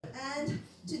And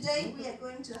today we are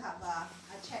going to have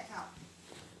a checkup.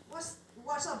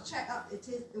 What sort of checkup it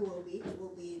will be? It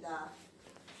will be the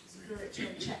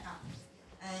spiritual checkup.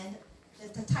 And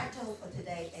the title for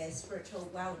today is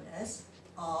Spiritual Wellness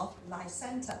of Life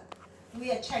Center.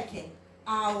 We are checking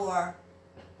our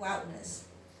wellness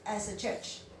as a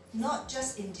church, not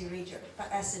just individual,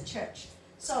 but as a church.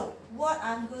 So what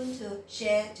I'm going to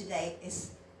share today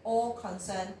is all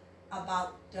concerned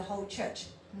about the whole church,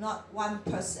 not one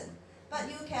person. But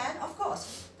you can, of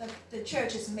course, the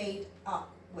church is made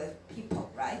up with people,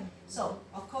 right? So,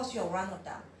 of course, you're one of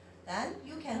them. Then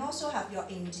you can also have your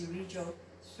individual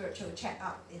spiritual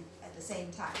checkup at the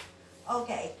same time.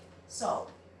 Okay, so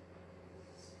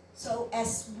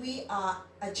as we are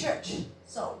a church,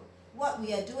 so what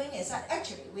we are doing is that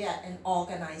actually we are an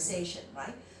organization,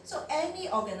 right? So any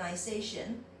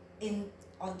organization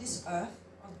on this earth,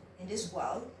 in this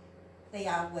world, they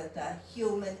are with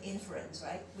human influence,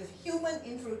 right? With human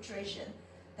infiltration,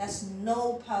 there's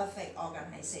no perfect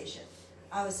organization.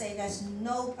 I would say there's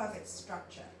no perfect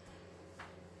structure.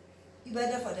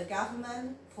 Whether for the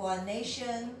government, for a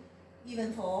nation,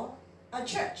 even for a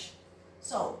church.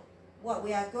 So what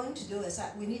we are going to do is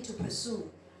that we need to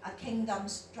pursue a kingdom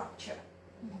structure.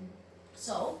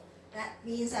 So that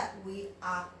means that we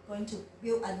are going to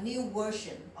build a new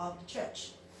version of the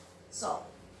church. So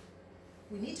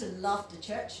we need to love the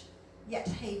church, yet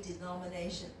hate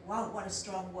denomination. Wow, what a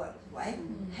strong word, right?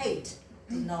 Hate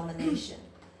denomination.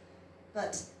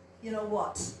 But you know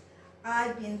what?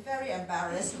 I've been very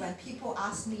embarrassed when people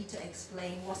ask me to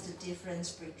explain what's the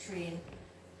difference between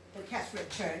the Catholic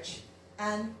Church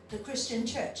and the Christian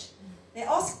Church. They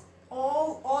ask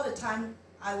all the time.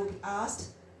 I will be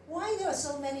asked why there are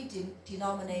so many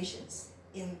denominations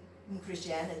in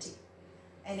Christianity,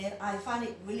 and then I find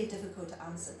it really difficult to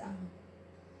answer that.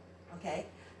 Okay,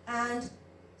 and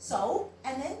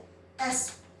then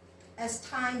as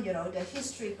time, the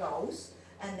history goes,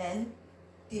 and then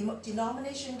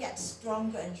denomination gets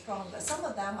stronger and stronger. Some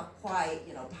of them are quite,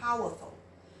 powerful,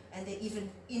 and they even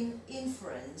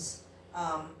influence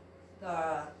a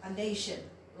nation,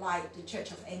 like the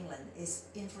Church of England is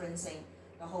influencing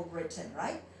the whole Britain,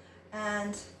 right?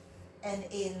 And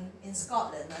in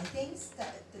Scotland, I think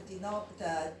that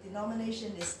the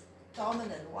denomination is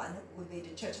dominant one would be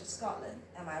the Church of Scotland.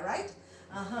 Am I right?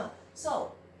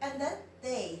 So, and then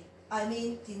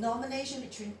denomination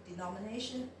between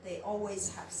denomination, they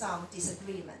always have some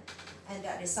disagreement. And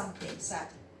that is something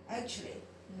that actually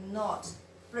not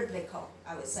biblical,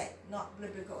 I would say. Not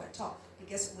biblical at all,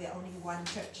 because we are only one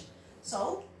church.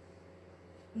 So,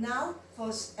 now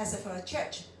for a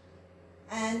church,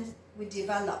 and we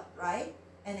develop, right?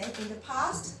 And then in the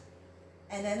past,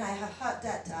 and then I have heard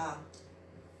that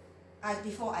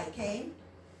before I came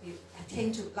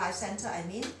to Life Center,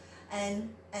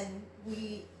 and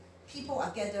people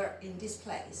are gathered in this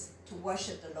place to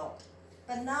worship the Lord.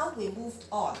 But now we moved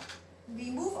on. We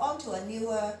moved on to a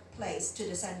newer place, to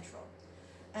the central.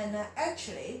 And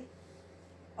actually,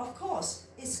 of course,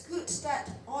 it's good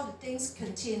that all the things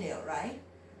continue, right?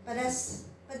 I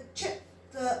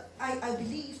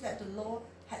believe that the Lord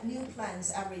had new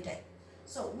plans every day.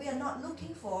 So we are not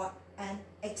looking for an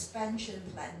expansion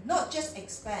plan, not just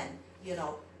expand,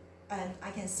 and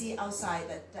I can see outside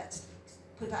that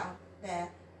put out there,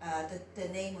 the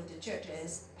name of the church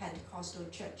is Pentecostal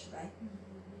Church, right?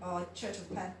 Or Church of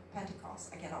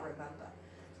Pentecost, I cannot remember.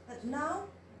 But now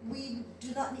we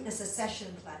do not need a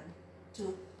succession plan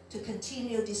to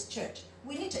continue this church.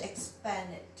 We need to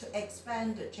expand it, to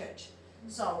expand the church.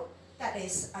 So that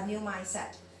is a new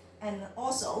mindset. And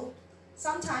also,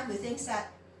 sometimes we think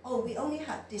that, we only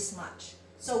have this much,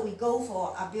 so we go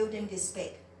for a building this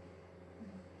big.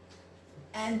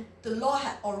 And the Lord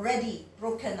had already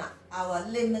broken up our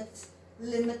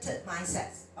limited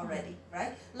mindsets already,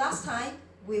 right? Last time,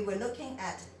 we were looking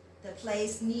at the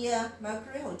place near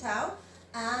Mercury Hotel,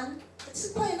 and it's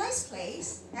quite a nice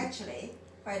place, actually,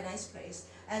 quite a nice place.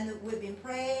 And we've been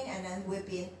praying, and then we've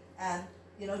been,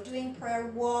 doing prayer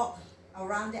walk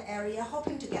around the area,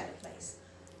 hoping to get a place.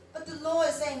 But the Lord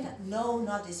is saying that, no,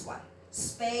 not this one.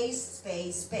 Space,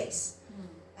 space, space.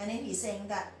 And then He's saying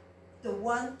that the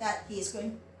one that He is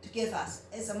going to give us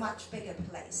is a much bigger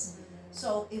place.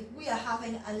 So if we are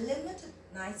having a limited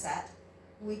mindset,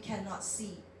 we cannot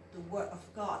see the Word of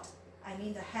God.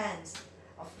 The hands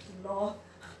of the Lord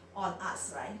on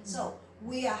us, right? So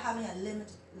we are having a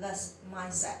limitless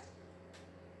mindset.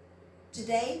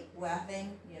 Today, we're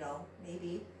having,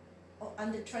 maybe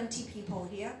under 20 people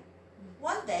here.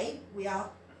 One day, we are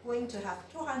going to have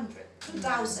 200,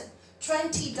 2,000,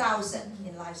 20,000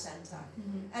 in Life Center.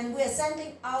 And we're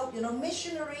sending out,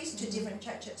 missionaries to different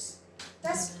churches.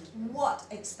 That's what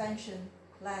expansion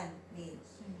plan means.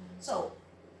 So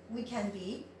we can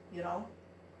be,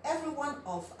 every one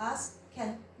of us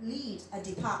can lead a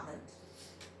department,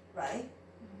 right?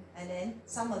 And then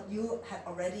some of you have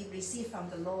already received from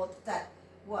the Lord that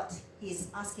what He's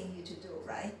asking you to do,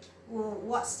 right?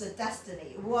 What's the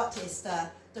destiny? What is the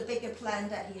bigger plan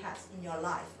that He has in your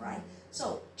life, right?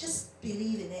 So just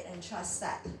believe in it and trust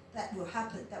that will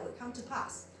happen, that will come to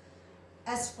pass.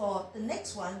 As for the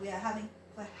next one, we are having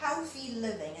for healthy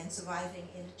living and surviving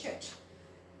in the church.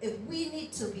 If we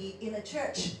need to be in a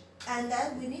church, and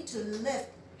then we need to live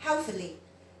healthily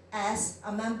as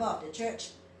a member of the church,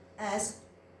 as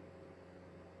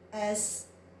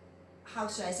how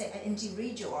should I say, an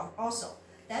individual also,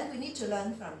 then we need to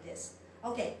learn from this.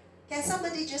 Okay, can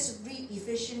somebody just read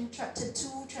Ephesians chapter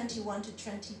 2, 21 to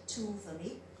 22 for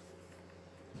me?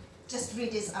 Just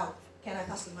read this out. Can I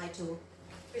pass the mic to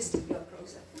Christy? You're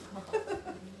closer.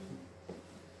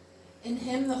 In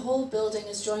Him the whole building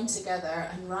is joined together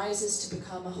and rises to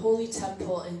become a holy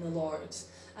temple in the Lord.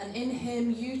 And in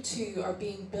Him you too are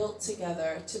being built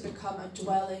together to become a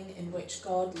dwelling in which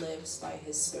God lives by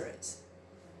His Spirit.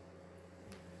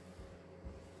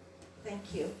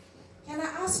 Thank you. Can I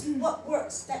ask you what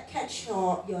words that catch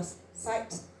your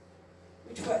sight?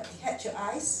 Which word catch your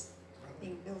eyes?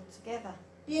 Being built together.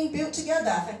 Being built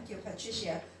together. Thank you,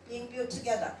 Patricia. Being built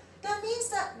together. That means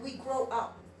that we grow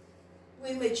up,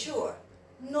 we mature,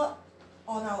 not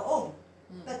on our own,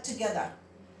 but together.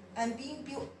 And being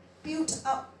built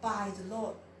up by the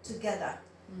Lord together.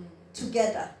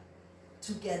 Together.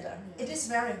 It is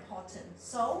very important.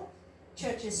 So,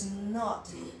 church is not,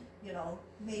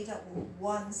 made up with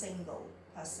one single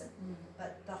person,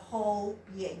 but the whole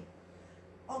being.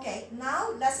 Okay,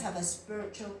 now let's have a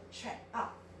spiritual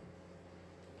check-up.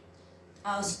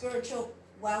 Our spiritual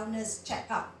wellness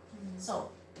check-up. So,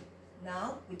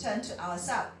 now we turn to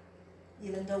ourselves.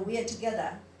 Even though we are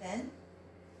together, then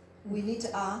we need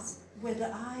to ask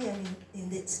whether I am in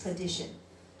this condition.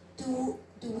 Do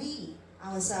we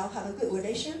ourselves have a good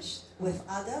relationship with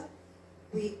others?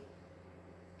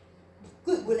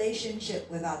 Good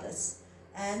relationship with others?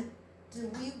 And do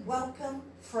we welcome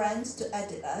friends to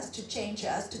edit us, to change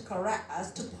us, to correct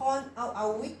us, to point out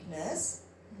our weakness?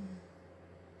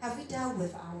 Have we dealt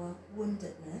with our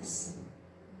woundedness?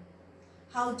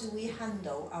 How do we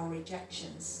handle our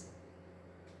rejections?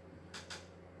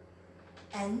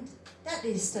 And that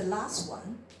is the last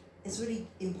one. It's really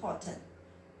important.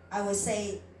 I would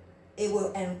say it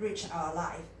will enrich our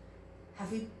life.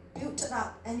 Have we built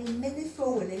up any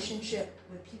meaningful relationship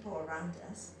with people around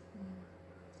us?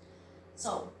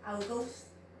 So I will go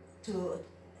to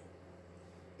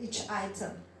each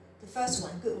item. The first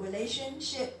one, good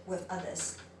relationship with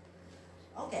others.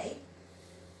 Okay.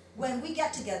 When we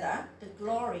get together, the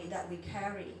glory that we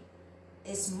carry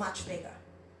is much bigger.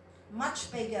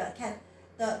 Much bigger.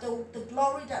 The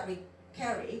glory that we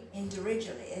carry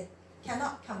individually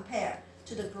cannot compare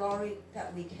to the glory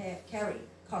that we carry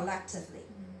collectively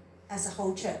as a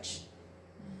whole church.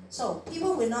 So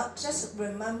people will not just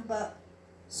remember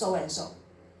so and so.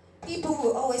 People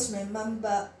will always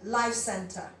remember Life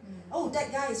Center. Oh,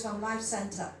 that guy is from Life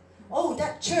Center. Oh,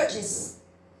 that church is,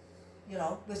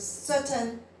 with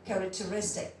certain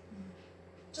characteristic.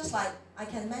 Just like I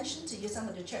can mention to you some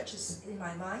of the churches in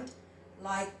my mind,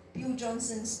 like Bill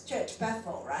Johnson's church,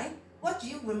 Bethel, right? What do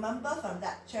you remember from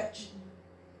that church?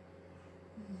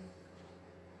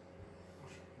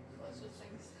 Lots of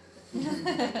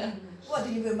things. What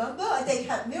do you remember? They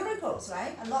had miracles,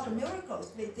 right? A lot of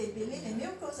miracles. They believe in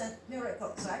miracles and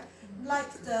miracles, right?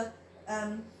 Like the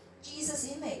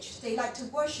Jesus image, they like to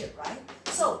worship, right?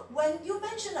 So when you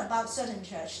mention about certain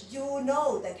church, you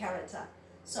know the character.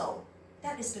 So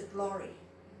that is the glory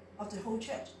of the whole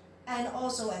church, and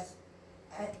also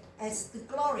as the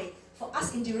glory for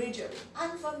us individually.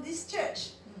 I'm from this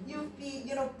church. You'll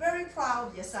be, very proud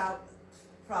of yourself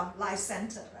from Life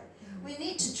Center, right? We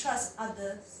need to trust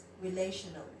others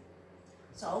relationally.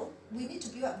 So we need to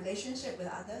build up relationship with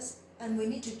others, and we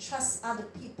need to trust other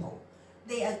people.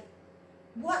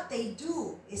 What they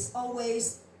do is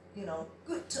always,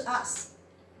 good to us.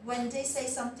 When they say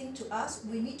something to us,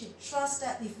 we need to trust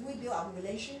that if we build our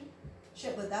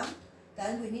relationship with them,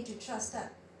 then we need to trust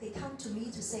that they come to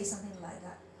me to say something like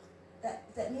that.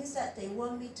 That means that they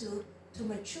want me to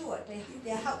mature.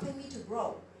 They're helping me to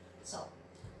grow. So,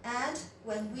 and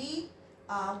when we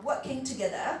are working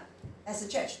together as a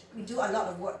church, we do a lot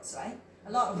of works, right?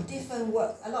 A lot of different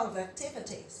works, a lot of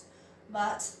activities.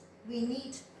 But we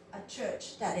need a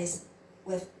church that is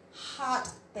with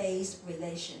heart-based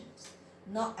relations,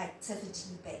 not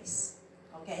activity-based.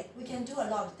 Okay, we can do a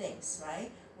lot of things, right?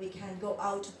 we can go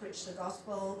out to preach the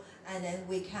gospel, and then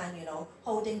we can,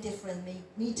 holding different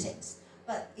meetings.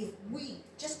 But if we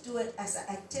just do it as an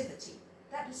activity,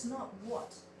 that is not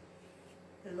what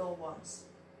the Lord wants.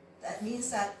 That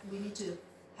means that we need to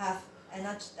have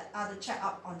another check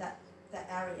up on that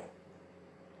area.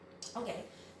 Okay,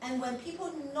 and when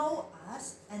people know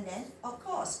us, and then of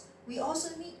course we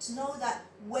also need to know that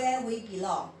where we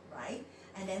belong, right?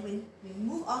 And then we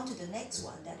move on to the next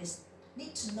one, that is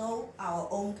need to know our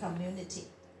own community.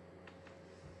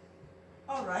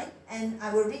 All right, and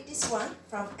I will read this one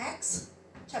from Acts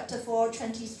chapter 4,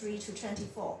 23 to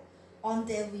 24. On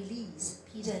their release,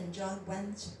 Peter and John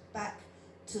went back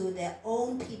to their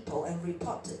own people and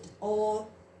reported all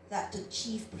that the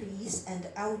chief priests and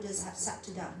the elders had said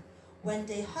to them. When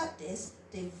they heard this,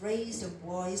 they raised their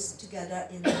voice together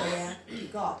in prayer to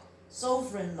God.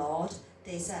 Sovereign Lord,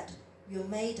 they said, you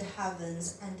made the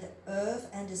heavens and the earth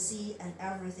and the sea and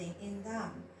everything in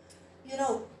them.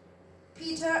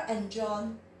 Peter and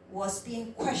John was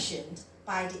being questioned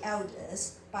by the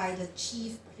elders, by the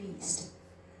chief priest,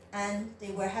 and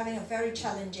they were having a very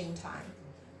challenging time.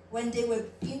 When they were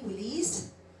being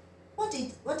released, what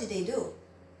did they do?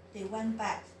 They went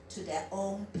back to their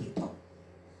own people,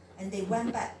 and they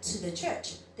went back to the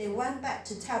church. They went back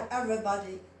to tell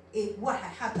everybody what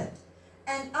had happened,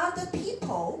 and other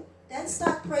people then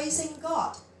start praising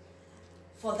God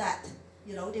for that.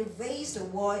 They raised the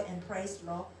voice and praised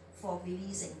the Lord for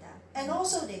releasing them, and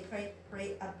also they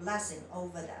pray a blessing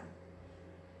over them.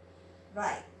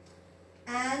 Right.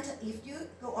 And if you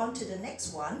go on to the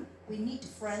next one, we need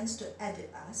friends to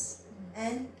edit us.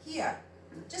 And here,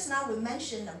 just now we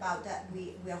mentioned about that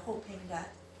we are hoping that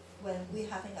when we're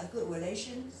having a good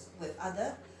relations with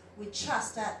others, we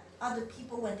trust that other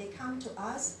people, when they come to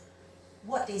us,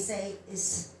 what they say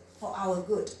is for our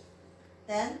good.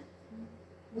 Then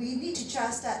we need to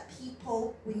trust that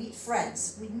people, we need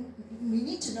friends. We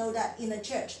need to know that in a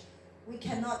church, we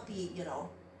cannot be,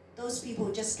 those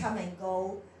people just come and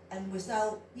go, and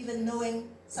without even knowing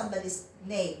somebody's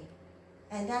name.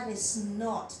 And that is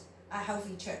not a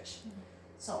healthy church.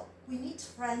 So we need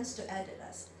friends to edit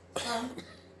us.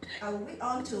 I will read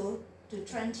on to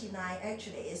 29,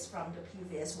 actually it's from the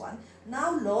previous one.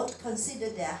 Now Lord, consider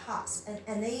their hearts and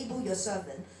enable your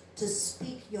servant to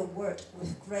speak your word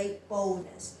with great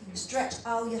boldness. Stretch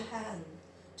out your hand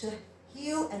to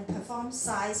heal and perform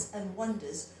signs and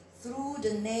wonders through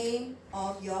the name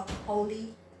of your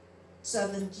holy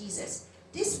servant Jesus.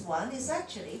 This one is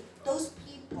actually those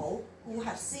people who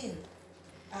have seen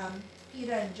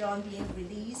Peter and John being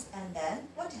released, and then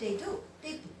what did they do?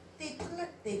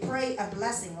 They pray a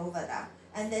blessing over them,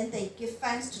 and then they give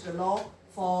thanks to the Lord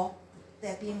for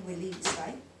their being released,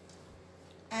 right?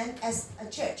 And as a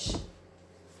church,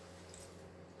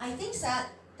 I think that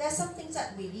there's some things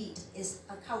that we need is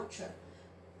a culture.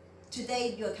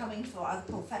 Today you're coming for a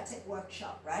prophetic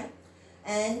workshop, right?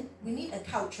 And we need a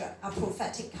culture, a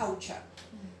prophetic culture.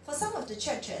 For some of the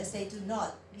churches, they do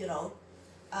not,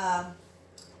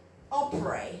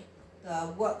 operate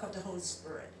the work of the Holy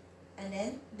Spirit. And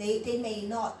then they may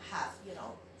not have,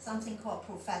 something called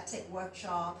prophetic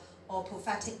workshop or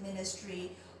prophetic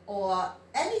ministry or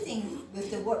anything with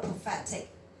the word prophetic.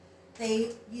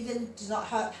 They even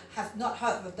have not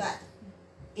heard of that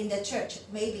in the church,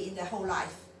 maybe in their whole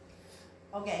life.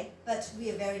 Okay, but we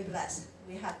are very blessed.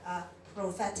 We have a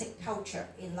prophetic culture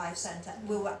in Life Center.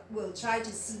 We'll try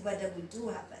to see whether we do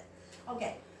have it.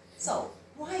 Okay, so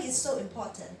why is so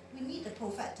important? We need a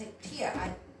prophetic, here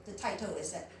the title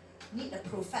is that, need a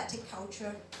prophetic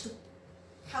culture to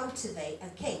cultivate a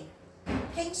king.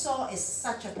 King Saul is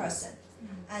such a person.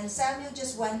 And Samuel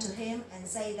just went to him and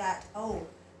say that,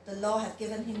 the Lord have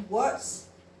given him words.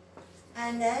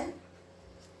 And then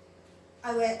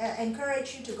I will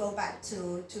encourage you to go back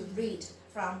to read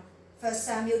from 1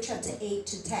 Samuel chapter 8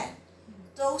 to 10.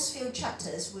 Those few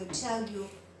chapters will tell you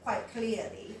quite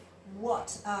clearly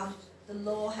what the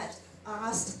Lord had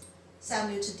asked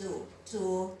Samuel to do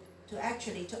to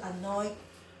anoint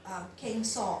King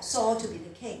Saul to be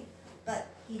the king. But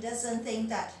he doesn't think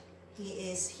that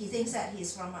he thinks that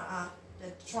he's from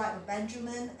the tribe of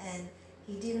Benjamin, and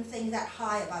he didn't think that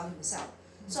high about himself.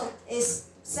 So it's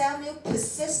Samuel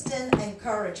persistent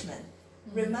encouragement.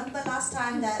 Remember last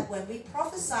time that when we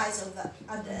prophesy over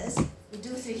others, we do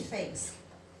three things.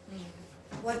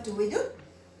 What do we do?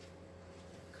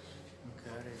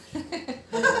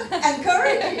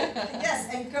 Encourage.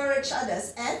 Yes, encourage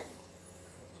others. And?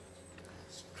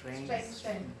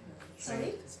 Strengthen.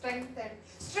 Sorry? Strengthen.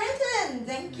 Strengthen.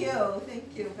 Thank you.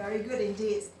 Very good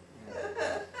indeed.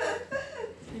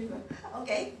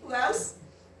 Okay, who else?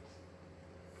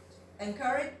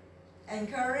 Encourage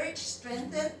encourage,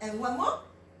 strengthen, and one more?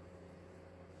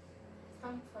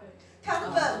 Comfort.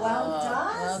 Comfort. Well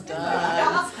done.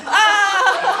 Well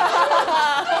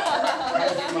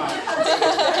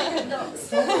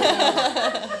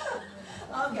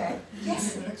Okay.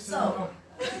 Yes. So,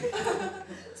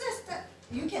 just that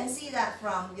you can see that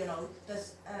from the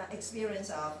experience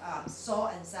of Saul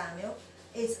and Samuel.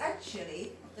 It's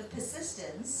actually the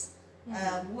persistence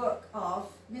work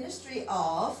of ministry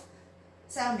of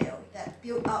Samuel that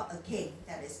built up a king,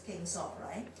 that is King Saul,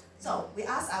 right? So we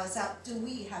ask ourselves, do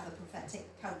we have a prophetic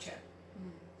culture?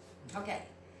 Okay.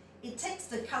 It takes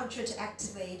the culture to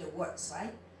activate the works,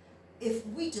 right? If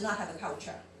we do not have a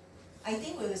culture, I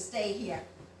think we will stay here.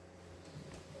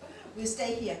 We'll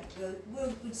stay here.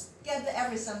 We'll gather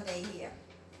every Sunday here.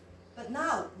 But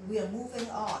now we are moving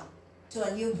on to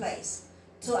a new place,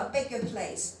 to a bigger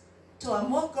place, to a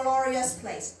more glorious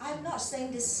place. I'm not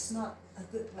saying this is not a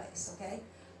good place, okay?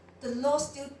 The Lord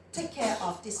still take care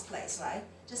of this place, right?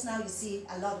 Just now you see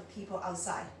a lot of people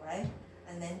outside, right?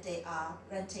 And then they are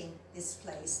renting this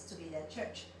place to be their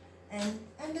church. And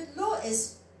the Lord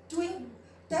is doing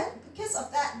that because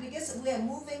of that, because we are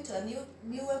moving to a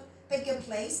newer, bigger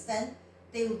place, then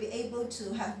they will be able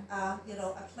to have a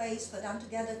place for them to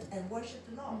gather and worship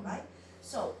the Lord, right?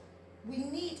 So we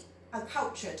need a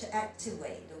culture to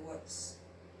activate the works.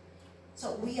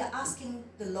 So we are asking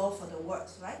the Lord for the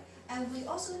works, right? And we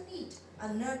also need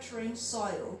a nurturing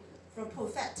soil for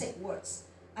prophetic words.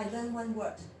 I learned one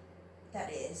word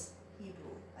that is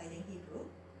Hebrew,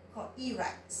 called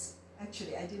erex.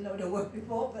 Actually, I didn't know the word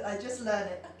before, but I just learned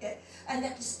it. Okay, and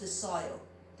that is the soil,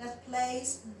 that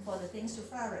place for the things to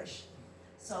flourish.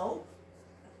 So,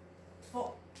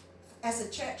 as a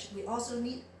church, we also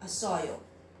need a soil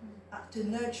to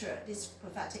nurture these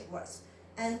prophetic words.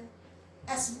 And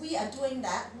as we are doing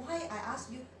that, why I ask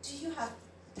you,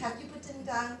 have you put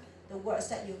down the words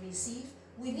that you receive?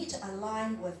 We need to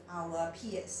align with our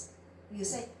peers. You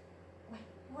say,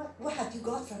 what have you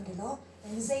got from the Lord?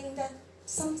 And saying that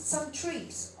some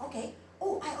trees. Okay.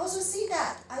 Oh, I also see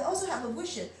that. I also have a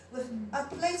vision with a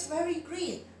place very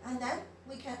green. And then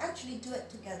we can actually do it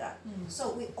together.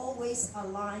 So we always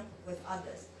align with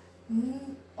others.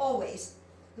 Always.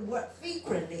 The word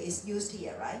frequently is used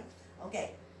here, right?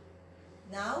 Okay.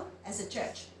 Now, as a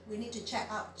church, we need to check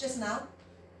out. Just now,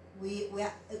 we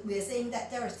are saying that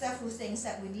there are several things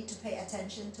that we need to pay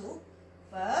attention to.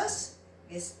 First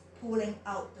is pulling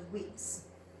out the weeds.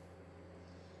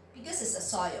 Because it's a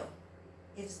soil.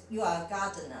 If you are a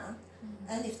gardener,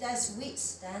 and if there's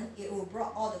weeds, then it will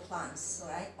block all the plants,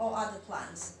 right? All other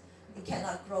plants. It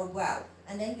cannot grow well.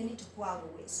 And then you need to pull out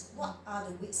the weeds. What are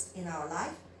the weeds in our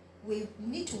life? We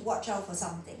need to watch out for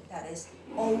something that is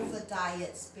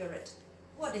over-diet spirit.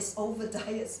 What is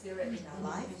over-diet spirit in our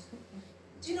life?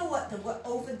 Do you know what the word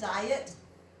over-diet?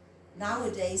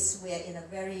 Nowadays, we're in a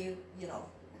very,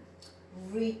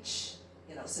 rich,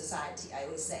 society, I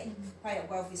would say. Quite a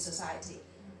wealthy society.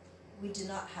 We do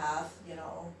not have, you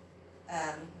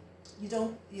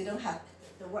don't have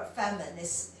the word famine.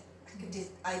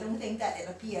 I don't think that it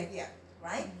appears here,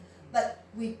 right? But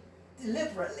we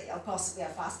deliberately, of course, we are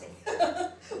fasting.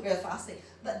 We are fasting.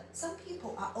 But some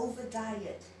people are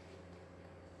over-diet.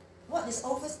 What is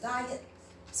over-diet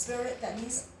spirit? That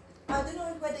means, I don't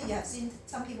know whether you have seen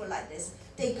some people like this.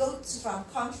 They go from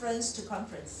conference to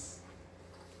conference.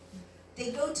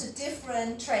 They go to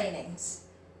different trainings,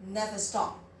 never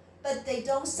stop. But they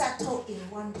don't settle in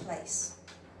one place.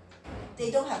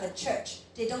 They don't have a church.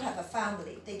 They don't have a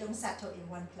family. They don't settle in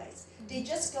one place. They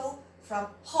just go from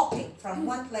hopping from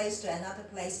one place to another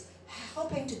place,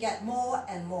 hoping to get more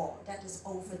and more. That is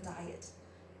over-diet.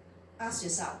 Ask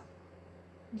yourself,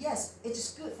 yes, it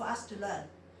is good for us to learn.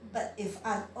 But if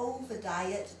I'm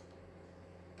over-diet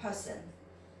person,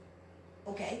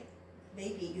 okay,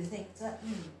 maybe you think that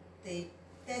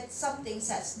there's something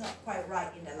that's not quite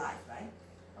right in their life, right?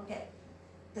 Okay,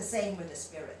 the same with the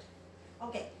spirit.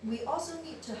 Okay, we also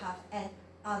need to have an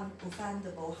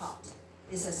unoffendable heart.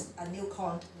 This is a new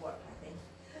word, I think.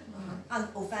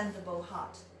 Unoffendable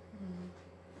heart.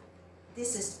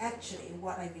 This is actually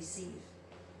what I received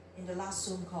in the last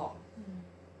Zoom call.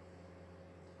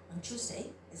 On Tuesday,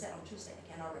 is that on Tuesday?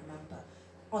 I cannot remember.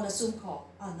 On a Zoom call,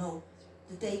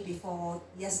 the day before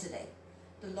yesterday,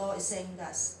 the Lord is saying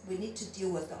that we need to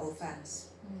deal with the offense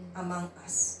among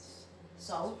us.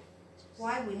 So,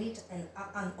 why we need an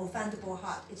unoffendable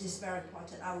heart, it is very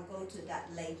important. I will go to that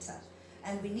later.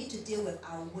 And we need to deal with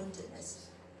our woundedness.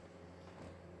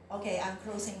 Okay, I'm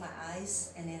closing my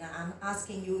eyes, and then I'm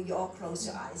asking you all close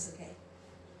your eyes, okay?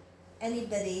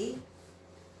 Anybody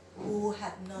who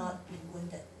have not been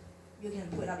wounded, you can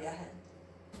put up your hand.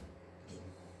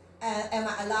 Am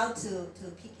I allowed to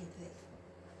peek into it?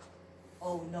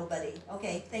 Oh, nobody.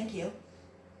 Okay, thank you.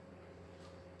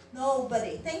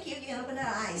 Nobody. Thank you. You can open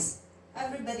our eyes.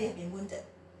 Everybody have been wounded.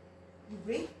 You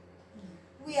agree?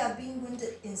 We are being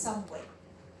wounded in some way.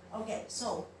 Okay,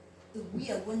 so if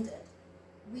we are wounded,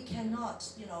 we cannot,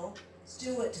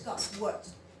 steward God's word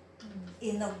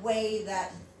in a way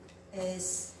that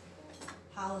is,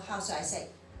 how should I say,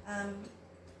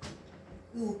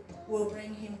 will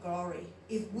bring Him glory.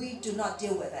 If we do not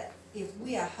deal with it, if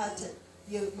we are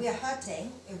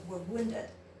hurting, if we're wounded,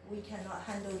 we cannot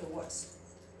handle the words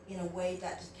in a way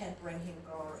that can bring Him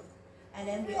glory. And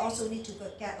then we also need to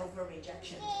get over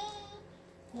rejection.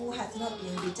 Who has not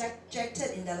been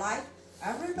rejected in their life?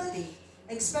 Everybody,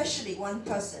 especially one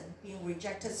person being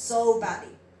rejected so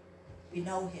badly. We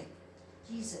know him,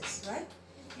 Jesus, right?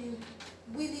 He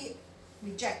really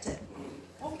rejected.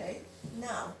 Okay,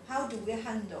 now how do we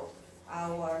handle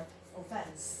our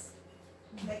offense?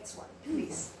 Next one,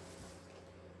 please.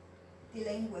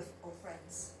 Dealing with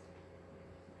offense.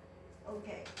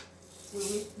 Okay,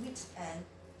 we read and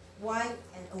why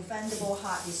an offendable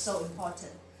heart is so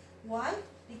important. Why?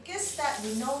 Because that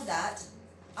we know that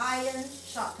iron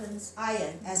sharpens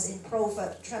iron, as in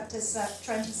Proverbs chapter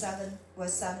 27,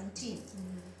 verse 17.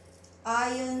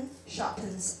 Iron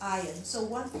sharpens iron. So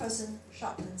one person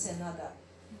sharpens another.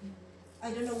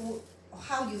 I don't know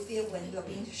how you feel when you're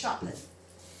being sharpened.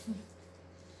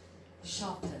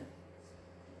 Sharpen.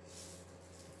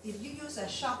 If you use a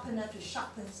sharpener to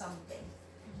sharpen something,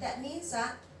 that means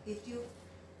that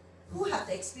who have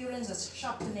the experience of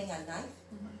sharpening a knife?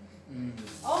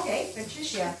 Okay,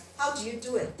 Patricia, how do you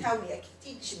do it? Tell me,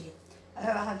 teach me.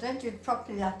 I don't do it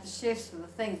properly like the chefs with the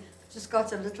thing. I've just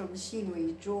got a little machine where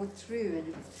you draw it through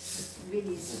and it's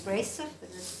really abrasive.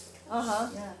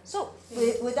 Yeah. So,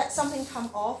 will that something come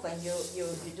off when you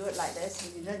do it like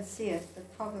this? You don't see it,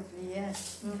 but probably, yeah.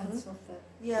 Comes off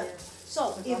the, Yeah.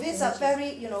 So, if it's a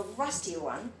very, rusty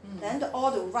one, then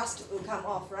all the rust will come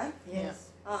off, right? Yes.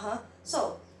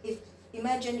 So,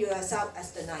 imagine yourself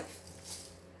as the knife.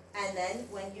 And then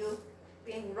when you're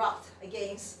being rubbed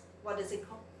against, what is it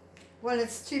called? Well,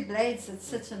 it's two blades that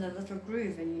sit in a little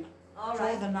groove and you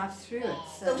draw the knife through it.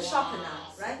 So sharpener,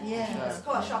 right? Yeah. It's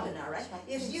called a sharpener, right?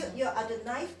 If you're at the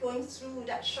knife going through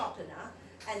that sharpener,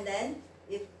 and then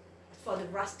if for the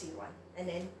rusty one, and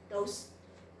then those,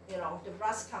 the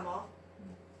rust come off.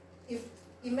 If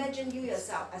imagine you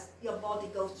yourself as your body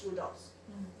goes through those,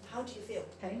 how do you feel?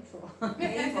 Painful.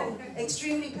 Painful,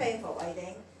 extremely painful, I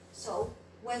think. So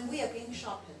when we are being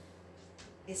sharpened,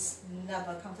 it's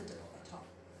never comfortable at all.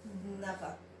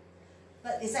 Never.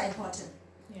 But is that important?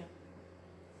 Yeah.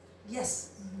 Yes,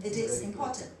 it is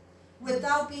important.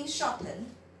 Without being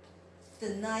sharpened,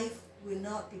 the knife will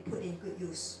not be put in good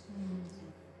use.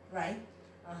 Right?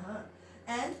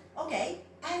 And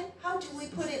how do we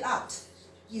put it out?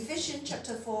 Ephesians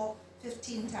chapter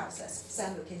 4:15 tells us.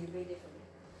 Samuel, can you read it for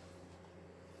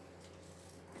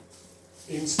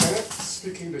me? Instead,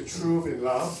 speaking the truth in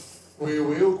love, we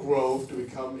will grow to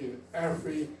become in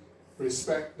every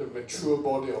respect the mature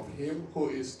body of Him who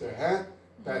is the head,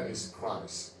 that is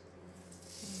Christ.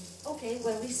 Okay,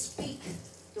 when we speak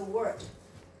the word,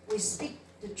 we speak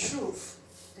the truth,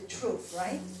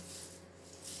 right?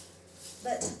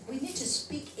 But we need to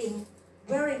speak in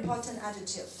very important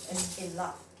attitude in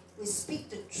love. We speak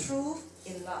the truth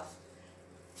in love.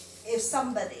 If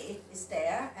somebody is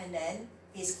there and then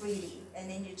is greedy, and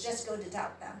then you just go to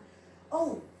tell them,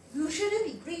 oh, you shouldn't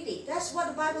be greedy. That's what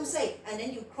the Bible says. And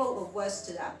then you quote a verse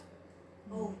to them.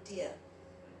 Oh dear.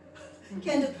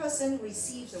 Can the person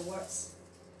receive the words?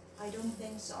 I don't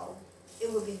think so.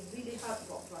 It will be really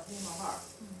hurtful for him or her,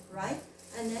 right?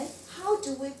 And then how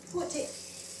do we put it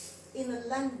in a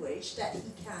language that he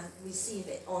can receive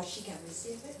it or she can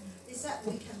receive it? Is that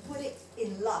we can put it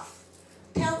in love.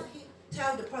 Tell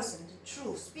the person the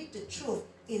truth. Speak the truth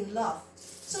in love.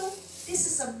 So this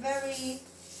is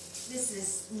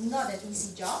not an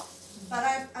easy job,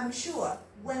 but I'm sure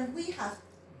when we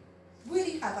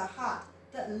really have a heart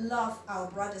that love our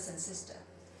brothers and sisters,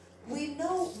 we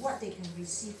know what they can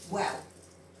receive well.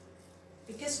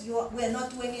 Because we're not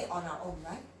doing it on our own,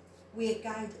 right? We are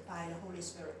guided by the Holy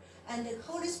Spirit. And the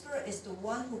Holy Spirit is the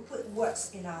one who put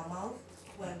words in our mouth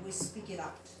when we speak it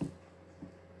out.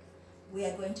 We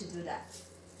are going to do that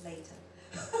later.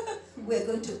 We're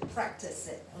going to practice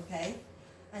it, okay?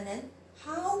 And then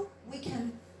how we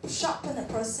can sharpen a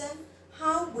person,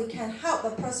 how we can help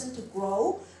a person to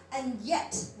grow, and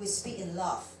yet we speak in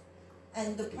love.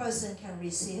 And the person can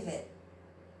receive it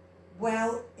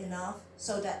well enough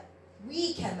so that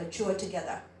we can mature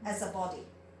together as a body.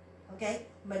 Okay?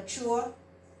 Mature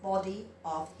body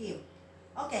of Him.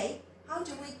 Okay, how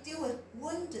do we deal with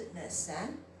woundedness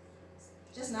then?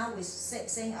 Just now we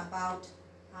saying about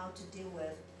how to deal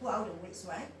with pull out the weeds,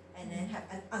 right? And then have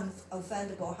an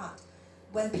unoffendable heart.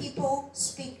 When people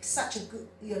speak such a good,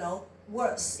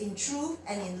 words in truth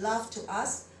and in love to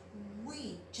us,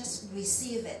 we just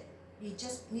receive it. We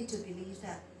just need to believe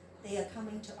that they are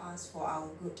coming to us for our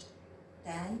good.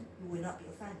 Then we will not be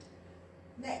offended.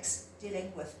 Next,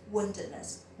 dealing with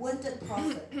woundedness. Wounded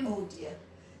prophet, oh dear.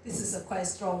 This is a quite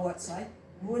strong word, right?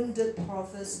 Wounded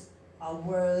prophets are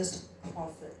worst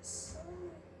prophets.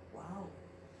 Wow.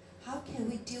 How can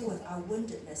we deal with our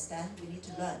woundedness then? We need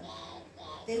to learn.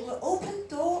 They will open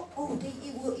door,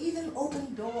 it will even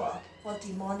open door for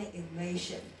demonic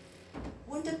invasion.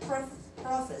 Wounded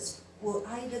prophets will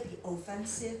either be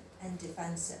offensive and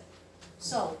defensive.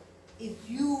 So, if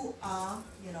you are,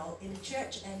 in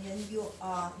church and then you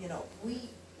are, we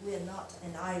are not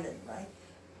an island, right?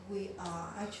 We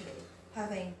are actually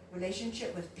having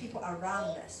relationship with people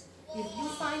around us. If you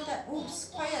find that,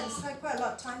 quite a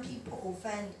lot of time people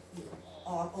offend you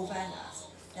or offend us,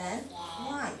 then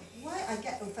why? Why I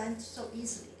get offended so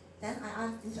easily? Then I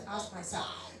need to ask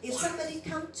myself. If somebody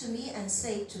come to me and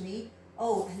say to me,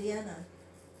 oh, Eliana,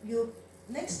 you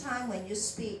next time when you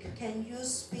speak, can you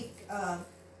speak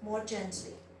more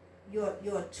gently?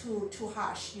 You're too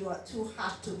harsh. You are too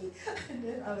harsh to me. And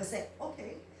then I will say,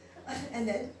 okay. And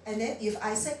then if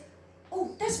I say,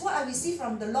 oh, that's what I received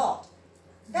from the Lord.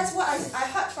 That's what I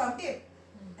heard from Him.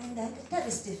 And then that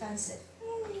is defensive.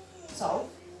 So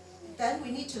then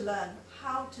we need to learn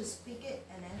how to speak it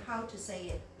and then how to say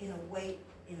it in a way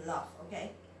in love,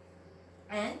 okay?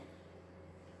 And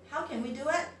how can we do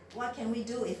it? What can we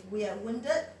do if we are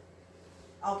wounded?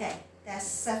 Okay, there's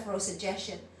several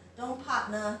suggestions. Don't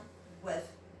partner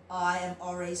with I am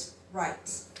always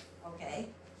right, okay?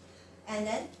 And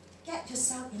then get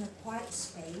yourself in a quiet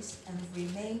space and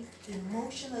remain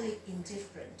emotionally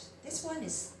indifferent. This one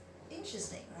is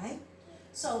interesting, right?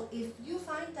 So if you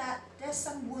find that there's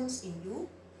some wounds in you,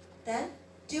 then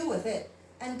deal with it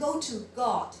and go to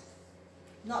God,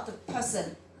 not the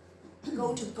person.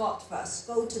 Go to God first.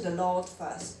 Go to the Lord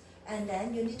first. And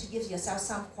then you need to give yourself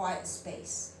some quiet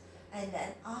space. And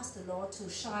then ask the Lord to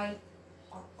shine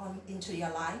on into your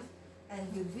life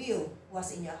and reveal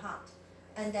what's in your heart.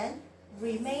 And then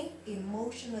remain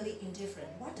emotionally indifferent.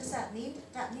 What does that mean?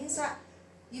 That means that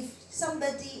if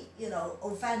somebody,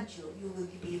 offends you, you will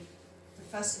be, the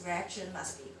first reaction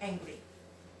must be angry.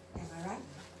 Am I right?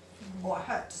 Or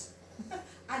hurt.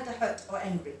 Either hurt or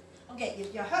angry. Okay,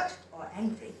 if you're hurt or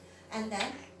angry, and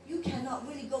then you cannot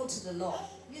really go to the Lord.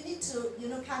 You need to,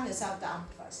 calm yourself down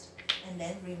first, and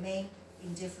then remain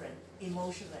indifferent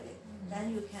emotionally.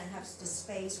 Then you can have the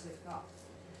space with God.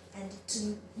 And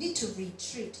need to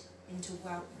retreat into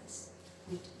wellness.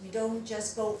 We don't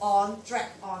just go on, drag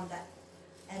on that.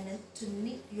 And then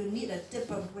you need a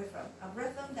deeper rhythm, a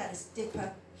rhythm that is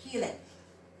deeper healing.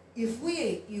 If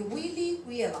you really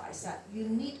realize that you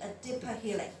need a deeper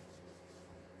healing,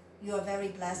 you are very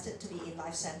blessed to be in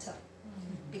Life Center.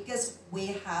 Because we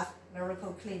have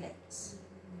miracle clinics.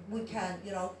 We can,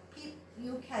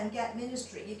 you can get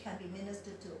ministry, you can be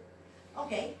ministered to.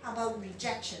 Okay, how about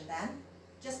rejection then?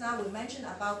 Just now we mentioned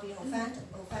about being offended,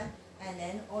 and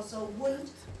then also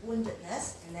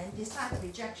woundedness, and then this time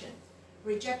rejection.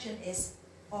 Rejection is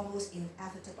almost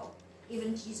inevitable.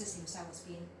 Even Jesus himself was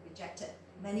being rejected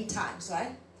many times,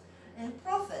 right? And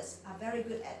prophets are very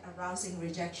good at arousing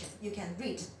rejection. You can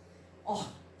read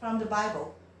from the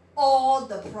Bible, all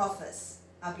the prophets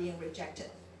are being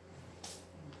rejected.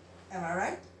 Am I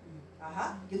right?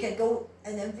 You can go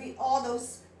and then read all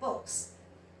those books.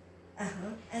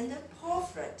 And the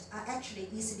prophets are actually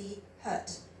easily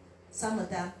hurt. Some of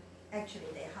them, actually,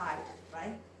 they hide,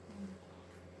 right?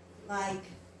 Like,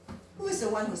 who is the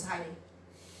one who's hiding?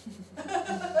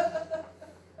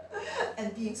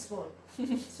 And being swallowed.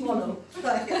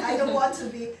 Right? I don't want to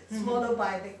be swallowed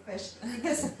by a big fish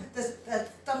because the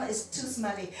stomach is too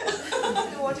smelly. I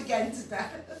don't want to get into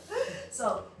that.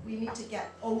 So we need to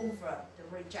get over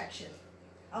the rejection.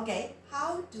 Okay,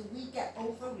 how do we get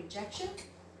over rejection?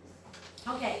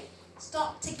 Okay,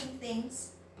 stop taking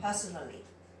things personally.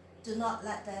 Do not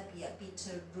let there be a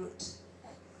bitter root.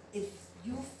 If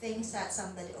you think that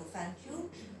somebody offends you,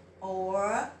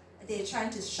 or they're trying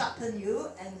to sharpen you,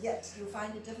 and yet you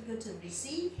find it difficult to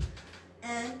receive,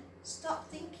 and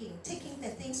stop taking the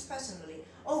things personally.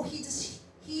 Oh,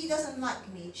 he doesn't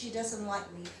like me, she doesn't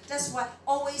like me, that's why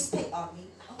always pick on me.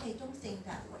 Okay, don't think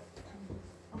that way.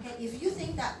 Okay, if you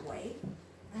think that way,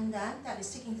 and then that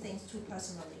is taking things too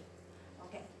personally.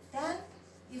 Okay, then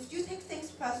if you take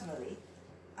things personally,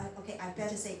 I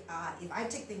better say, if I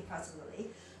take things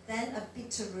personally, then a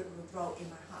bitter root will grow in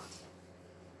my heart.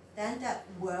 Then that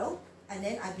will, and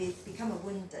then I become a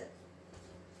wounded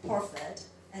prophet,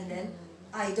 and then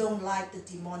I don't like the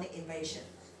demonic invasion.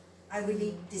 I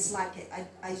really dislike it.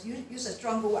 I use a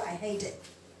stronger word, I hate it.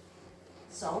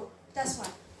 So that's why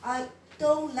I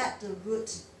don't let the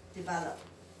root develop.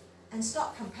 And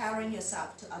stop comparing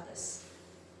yourself to others.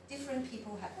 Different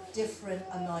people have different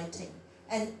anointing.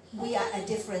 And we are at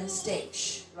different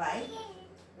stage, right?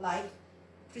 Like,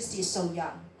 Christy is so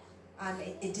young. I'm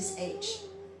at this age.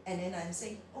 And then I'm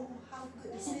saying, oh, how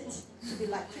good is it to be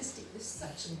like Christy with such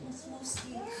a smooth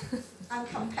skin? I'm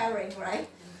comparing, right?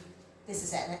 This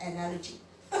is an analogy.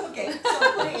 Okay,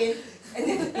 so put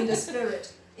it in the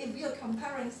spirit. If you're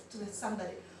comparing to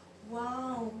somebody,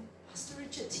 wow, Pastor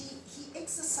Richard, he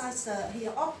exercised, he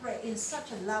operated in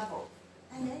such a level.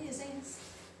 And then you're saying,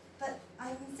 but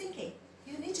I'm thinking,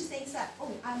 you need to think that,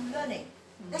 oh, I'm learning.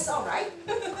 That's all right.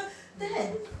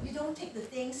 Then you don't take the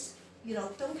things,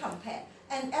 don't compare.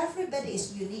 And everybody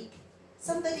is unique.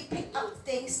 Somebody pick up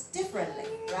things differently,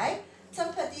 right?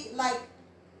 Somebody like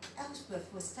Elspeth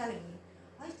was telling me,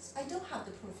 I don't have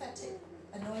the prophetic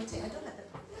anointing. I don't have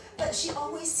the, but she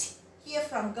always hear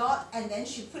from God, and then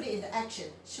she put it into action.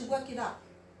 She work it out.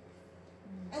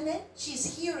 And then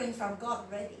she's hearing from God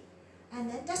already. And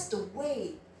then that's the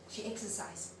way she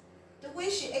exercised. The way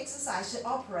she exercised, she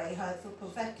operate her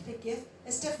prophetic gift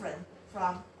is different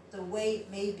from the way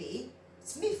maybe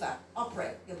Smitha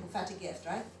operate your prophetic gift,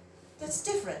 right? That's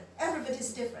different.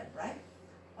 Everybody's different, right?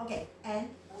 Okay, and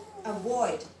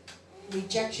avoid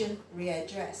rejection,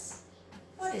 readdress.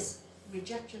 What is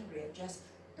rejection, readdress?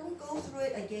 Don't go through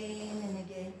it again and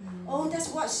again. Oh, that's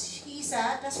what he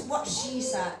said, that's what she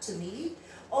said to me.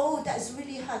 Oh, that's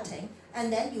really hurting.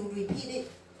 And then you repeat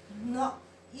it,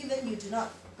 you do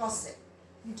not gossip.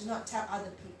 You do not tell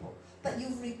other people. But you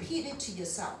repeat it to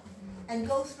yourself and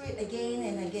go through it again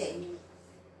and again.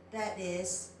 That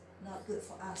is not good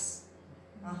for us.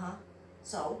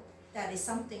 So that is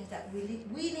something that we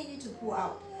really need to pull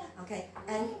out. Okay,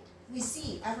 and we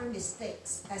see every mistake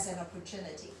as an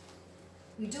opportunity.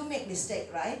 We do make mistake,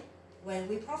 right? When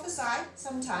we prophesy,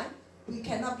 sometimes we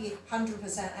cannot be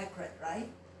 100% accurate, right?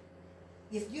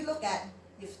 If you look at,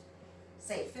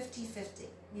 say 50-50,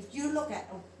 if you look at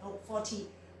 40,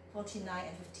 49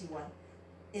 and 51,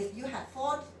 if you have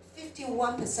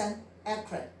 51%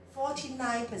 accurate,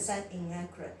 49%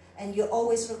 inaccurate, and you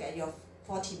always look at your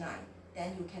 49,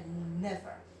 then you can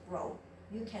never grow.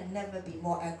 You can never be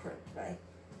more accurate, right?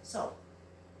 So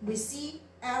we see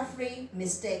every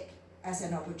mistake as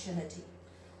an opportunity.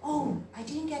 Oh, I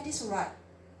didn't get this right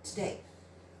today.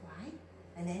 Why?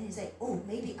 And then you say, oh,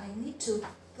 maybe I need to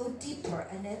go deeper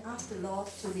and then ask the Lord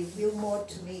to reveal more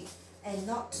to me and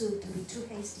not to be too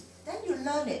hasty. Then you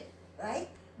learn it, right?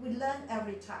 We learn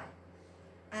every time.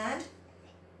 And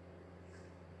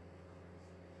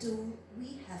do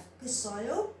we have good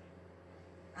soil?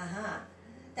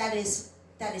 That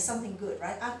is something good,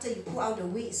 right? After you pull out the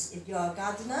weeds, if you're a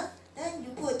gardener, then you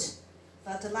put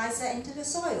fertilizer into the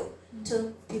soil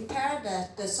to prepare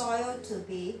the soil to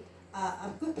be a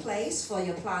good place for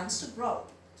your plants to grow,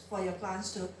 for your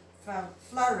plants to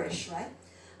flourish, right?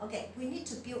 Okay, we need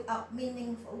to build up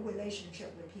meaningful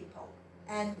relationship with people,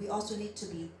 and we also need to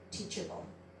be teachable,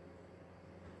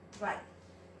 right?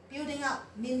 Building up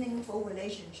meaningful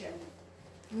relationship,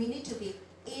 we need to be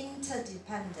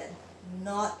interdependent,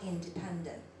 not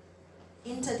independent.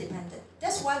 Interdependent.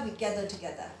 That's why we gather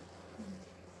together.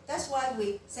 That's why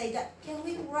we say that, can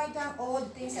we write down all the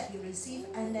things that you receive,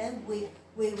 and then we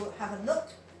will have a look,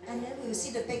 and then we will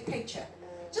see the big picture.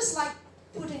 Just like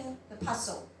putting the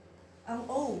puzzle.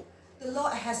 The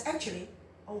Lord has actually,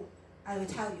 I will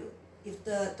tell you, if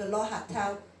the Lord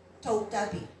had told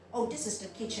Debbie, this is the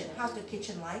kitchen, how's the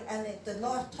kitchen like? And if the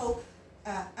Lord told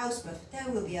Elspeth, there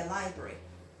will be a library.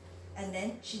 And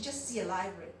then she just see a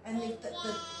library. And if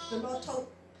the Lord told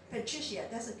Patricia,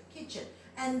 there's a kitchen.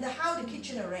 And how the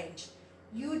kitchen arranged,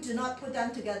 you do not put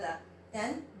them together.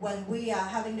 Then when we are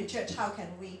having the church, how can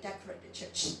we decorate the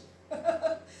church?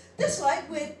 That's why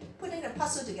we're putting the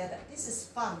puzzle together. This is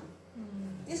fun.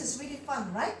 This is really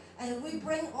fun, right? And we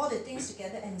bring all the things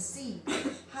together and see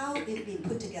how it be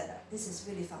put together. This is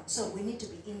really fun. So we need to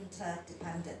be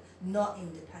interdependent, not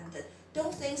independent.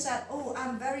 Don't think that,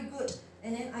 I'm very good,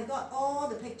 and then I got all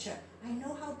the picture. I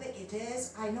know how big it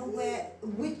is. I know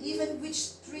which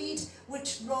street,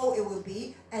 which road it will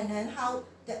be, and then how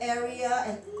the area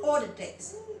and all the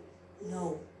things.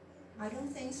 No, I don't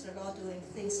think the Lord doing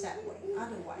things that way.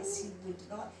 Otherwise, He would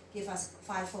not give us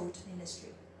fivefold ministry,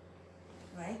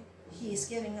 right? He is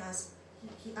giving us.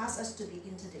 He asks us to be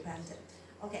interdependent.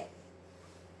 Okay.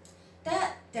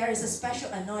 That there is a special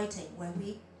anointing when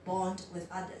we bond with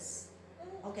others.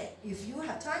 Okay, if you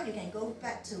have time, you can go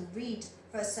back to read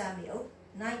 1 Samuel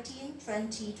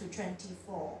 19:20 to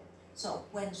 24. So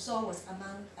when Saul was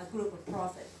among a group of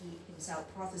prophets, he himself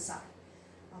prophesied.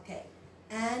 Okay,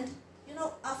 and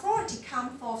authority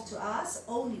comes forth to us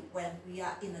only when we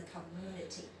are in a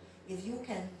community. If you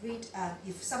can read,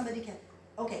 if somebody can,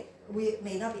 okay, we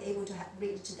may not be able to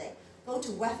read today. Go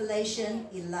to Revelation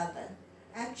 11.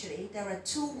 Actually, there are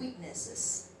two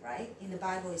witnesses, right? In the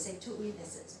Bible, it says two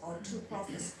witnesses or two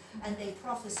prophets, and they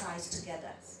prophesy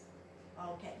together.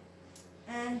 Okay,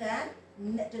 and then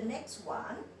the next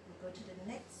one, we go to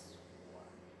the next one.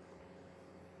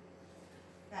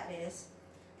 That is,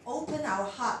 open our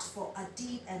heart for a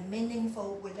deep and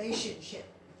meaningful relationship.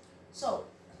 So,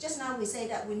 just now we say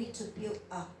that we need to build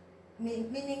a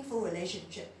meaningful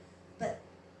relationship. But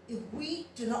if we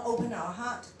do not open our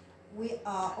heart, we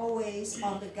are always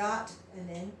on the guard, and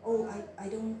then I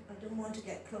don't want to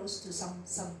get close to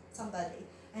somebody,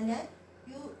 and then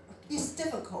it's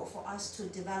difficult for us to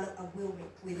develop a real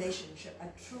relationship, a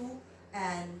true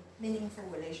and meaningful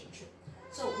relationship.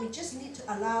 So we just need to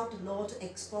allow the Lord to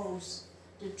expose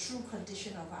the true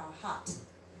condition of our heart.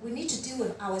 We need to deal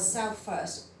with ourselves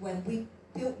first when we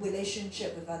build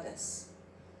relationship with others.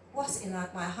 What's in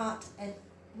my heart? And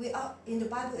we are in the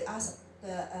Bible. We ask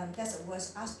that's a word.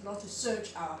 Ask the Lord to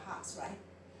search our hearts, right?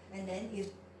 And then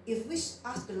if we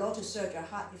ask the Lord to search our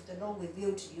heart, if the Lord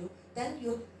reveal to you, then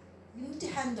you need to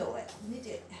handle it. You need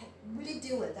to really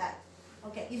deal with that.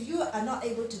 Okay. If you are not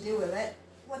able to deal with it,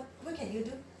 what can you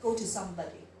do? Go to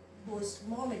somebody who is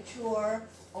more mature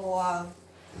or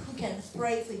who can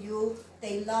pray for you.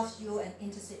 They love you and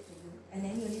intercede for you, and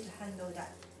then you need to handle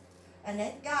that. And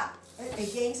then God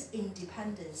against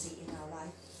independency in our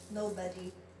life.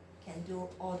 Nobody can do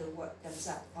all the work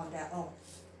themselves on their own,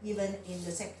 even in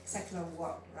the secular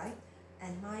world, right?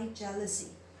 And my jealousy.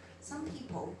 Some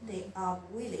people, they are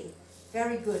really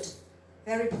very good,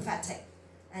 very prophetic.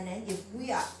 And then if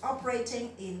we are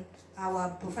operating in our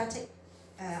prophetic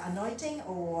anointing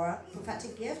or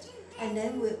prophetic gift, and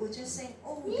then we're just saying,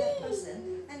 oh, that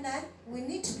person, and then we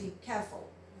need to be careful,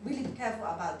 really be careful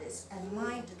about this, and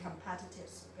mind the competitive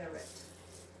spirit.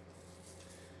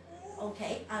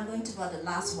 Okay, I'm going to go to the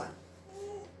last one.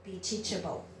 Be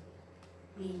teachable.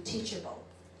 Be teachable.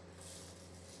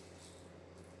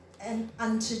 And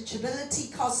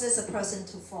unteachability causes a person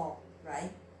to fall, right?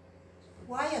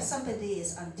 Why somebody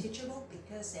is unteachable?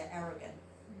 Because they're arrogant.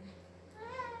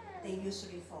 They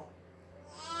usually fall.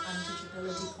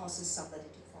 Unteachability causes somebody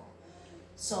to fall.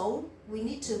 So we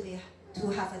need to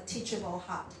have a teachable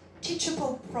heart.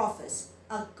 Teachable prophets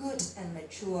are good and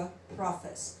mature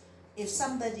prophets. If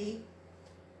somebody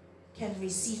can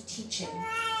receive teaching,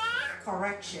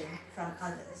 correction from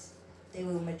others, they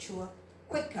will mature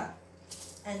quicker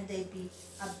and they be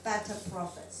a better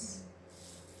prophets.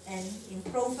 And in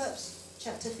Proverbs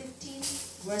chapter 15,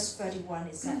 verse 31,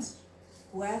 it says,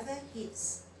 whoever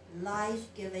heeds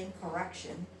life-giving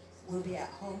correction will be at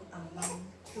home among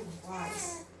the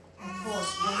wise. Of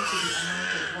course, want to be among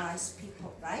the wise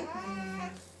people, right?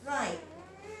 Right.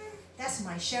 That's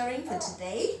my sharing for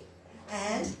today.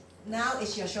 And now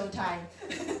it's your show time.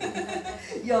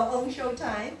 Your own show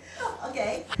time.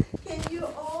 Okay. Can you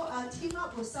all team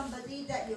up with somebody that you